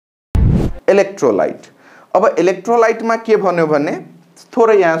Electrolyte. अब electrolyte मा के भन्यो भने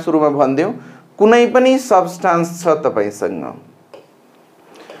थोरै यहाँ सुरुमा भन्दियौ कुनै पनि सब्स्टान्स छ तपाईसँग,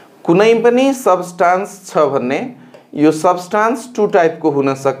 कुनै पनि सब्स्टान्स छ भने यो सब्स्टान्स टु टाइप को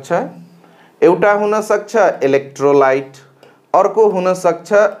हुन सक्छ। एउटा हुन सक्छ इलेक्ट्रोलाइट, अर्को हुन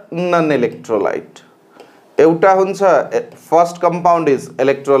सक्छ नन इलेक्ट्रोलाइट। एउटा हुन्छ first compound is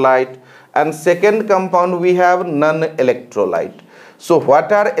electrolyte and second compound we have non electrolyte. So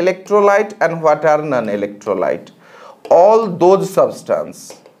what are electrolyte and what are non electrolyte? All those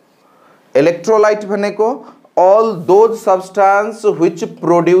substance, electrolyte भनेको all those substance which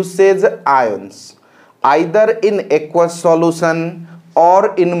produces ions either in aqueous solution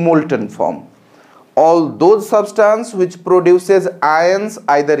or in molten form. All those substance which produces ions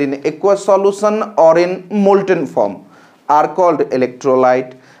either in aqueous solution or in molten form are called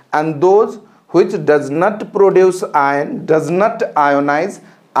electrolyte, and those which does not produce ion, does not ionize,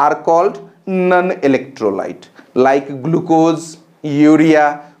 are called non-electrolyte. Like glucose,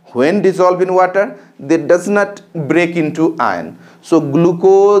 urea, when dissolved in water, they does not break into ion. So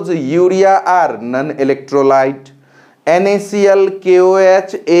glucose, urea are non-electrolyte. NaCl,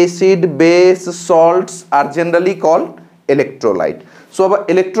 KOH, acid, base, salts are generally called electrolyte. So अब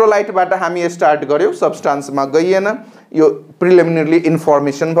electrolyte बाट हामी start गर्यौ, substance मा गइएन, यो preliminarily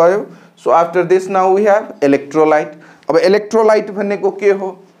information भयो. So after this now we have electrolyte. अब electrolyte भनेको के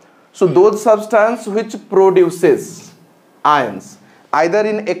हो? So those substance which produces ions either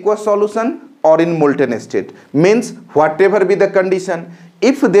in aqueous solution or in molten state, means whatever be the condition,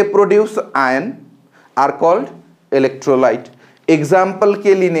 if they produce ion are called electrolyte. Example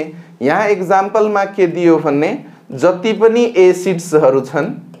के लिने, यहाँ example मा के दियो भन्ने जति पनि एसिड्स हरु छन्,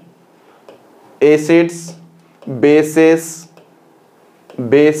 एसिड्स,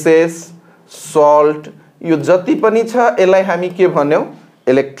 बेसेस, सल्ट, यो जति पनि छ यसलाई हामी के भन्यौ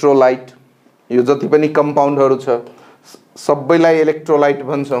इलेक्ट्रोलाइट। यो जति पनि कम्पाउन्डहरु छ सबैलाई इलेक्ट्रोलाइट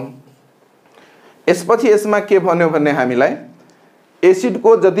भन्छौं। यसपछि यसमा के भन्यो भने हामीलाई एसिड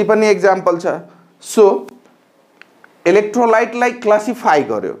को जति पनि एक्जाम्पल छ, सो इलेक्ट्रोलाइट लाई क्लासिफाई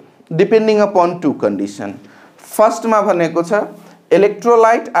गर्यो depending upon to condition. First मा भनेको छ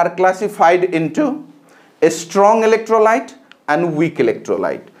electrolyte are classified into a strong electrolyte and weak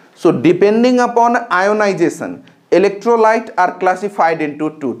electrolyte. So depending upon ionization, electrolyte are classified into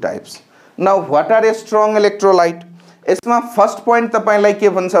two types. Now what are a strong electrolyte? यसमा first point तपाईलाई के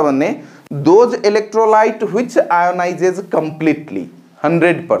भन्छ भन्ने those electrolyte which ionizes completely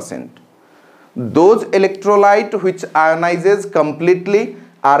 100%. Those electrolyte which ionizes completely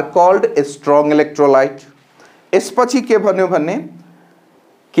are called a strong electrolyte. यसपछि के भन्यो भन्ने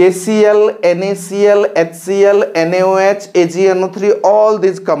KCl, NaCl, HCl, NaOH, AgNO3, all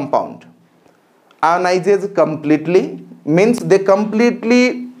these compound ionizes completely, means they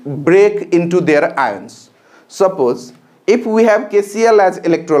completely break into their ions. Suppose if we have KCl as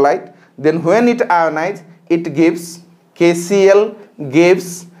electrolyte, then when it ionizes, it gives KCl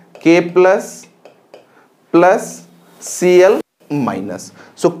gives K plus Cl minus.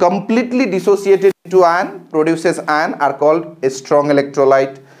 So completely dissociated into ion produces ion are called a strong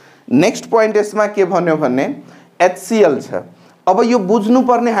electrolyte. Next point यसमा के भन्यो भन्ने HCl छ। अब यो बुझ्नु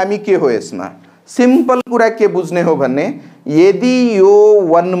पर्ने हामी के हो यसमा सिम्पल कुरा के बुझ्ने हो भन्ने यदि यो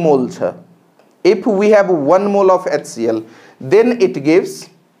 1 mole छ, if we have 1 mole of HCl, then it gives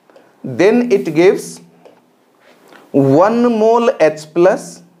 1 mole H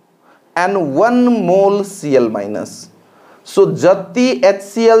plus and 1 mole Cl minus. So जति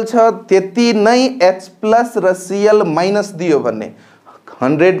HCl छ त्यति नै H plus र Cl minus दियो भन्ने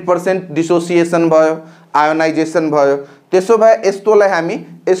 100% डिसोसिएसन भयो, आयोनाइजेसन भयो। त्यसो भए यस्तोलाई हामी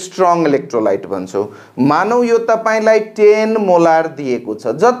स्ट्रङ इलेक्ट्रोलाइट भन्छौं। मानौ यो तपाईलाई 10 मोलार दिएको छ,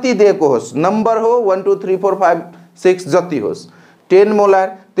 जति दिएको होस्, नम्बर हो 1 2 3 4 5 6 जति होस्, 10 मोलार,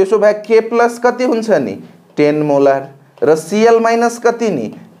 त्यसो भए K प्लस कति हुन्छ नि 10 मोलार र Cl माइनस कति नि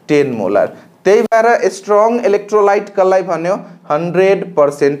 10 मोलार। त्यही भएर स्ट्रङ इलेक्ट्रोलाइट कसलाई भन्यो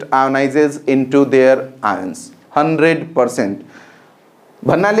 100% आयोनाइजेस इन्टु देयर आयन्स 100%।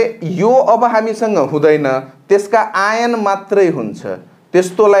 भन्नाले यो अब हामीसँग हुँदैन, त्यसका आयन मात्रै हुन्छ,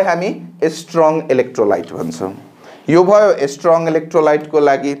 त्यस्तोलाई हामी स्ट्रङ इलेक्ट्रोलाइट भन्छौं। यो भयो स्ट्रङ इलेक्ट्रोलाइट को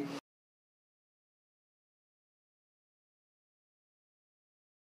लागि।